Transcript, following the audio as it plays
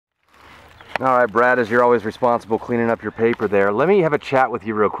All right, Brad, as you're always responsible cleaning up your paper there, let me have a chat with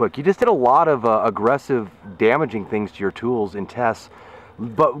you real quick. You just did a lot of aggressive, damaging things to your tools in tests,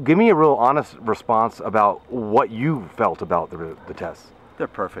 but give me a real honest response about what you felt about the tests. They're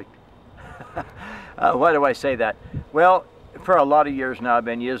perfect. Why do I say that? Well, for a lot of years now, I've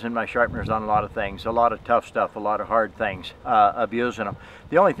been using my sharpeners on a lot of things, a lot of tough stuff, a lot of hard things, abusing them.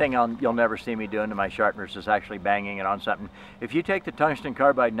 The only thing you'll never see me doing to my sharpeners is actually banging it on something. If you take the tungsten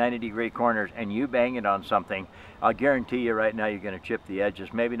carbide 90-degree corners and you bang it on something, I'll guarantee you right now you're going to chip the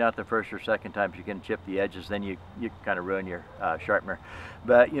edges. Maybe not the first or second time you're going to chip the edges, then you kind of ruin your sharpener.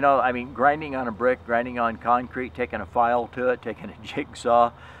 But you know, I mean, grinding on a brick, grinding on concrete, taking a file to it, taking a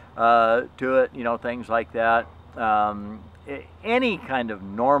jigsaw to it, you know, things like that. Any kind of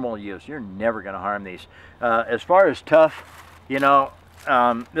normal use, you're never going to harm these. As far as tough, you know,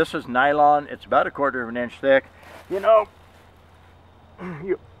 this is nylon. It's about 1/4 of an inch thick. You know,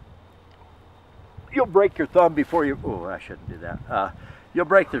 you'll break your thumb before you, oh, I shouldn't do that. You'll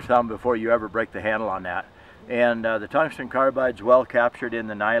break your thumb before you ever break the handle on that. And the tungsten carbide's well captured in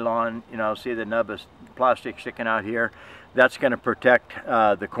the nylon. You know, see the nub of plastic sticking out here? That's going to protect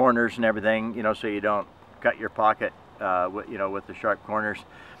the corners and everything, you know, so you don't cut your pocket you know, with the sharp corners.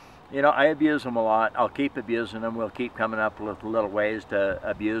 You know, I abuse them a lot. I'll keep abusing them. We'll keep coming up with little ways to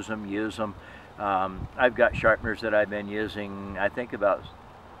abuse them, use them. I've got sharpeners that I've been using, I think about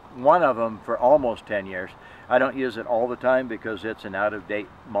one of them for almost 10 years. I don't use it all the time because it's an out-of-date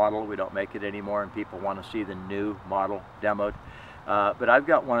model. We don't make it anymore and people want to see the new model demoed. But I've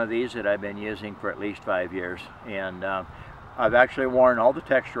got one of these that I've been using for at least 5 years, and I've actually worn all the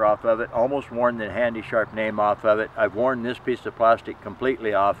texture off of it, almost worn the Handy Sharp name off of it. I've worn this piece of plastic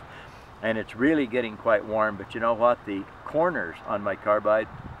completely off, and it's really getting quite worn. But you know what? The corners on my carbide,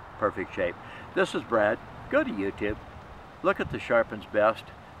 perfect shape. This is Brad. Go to YouTube. Look at the Sharpens Best.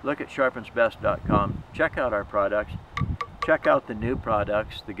 Look at sharpensbest.com. Check out our products. Check out the new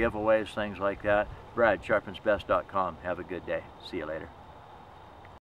products, the giveaways, things like that. Brad, sharpensbest.com. Have a good day. See you later.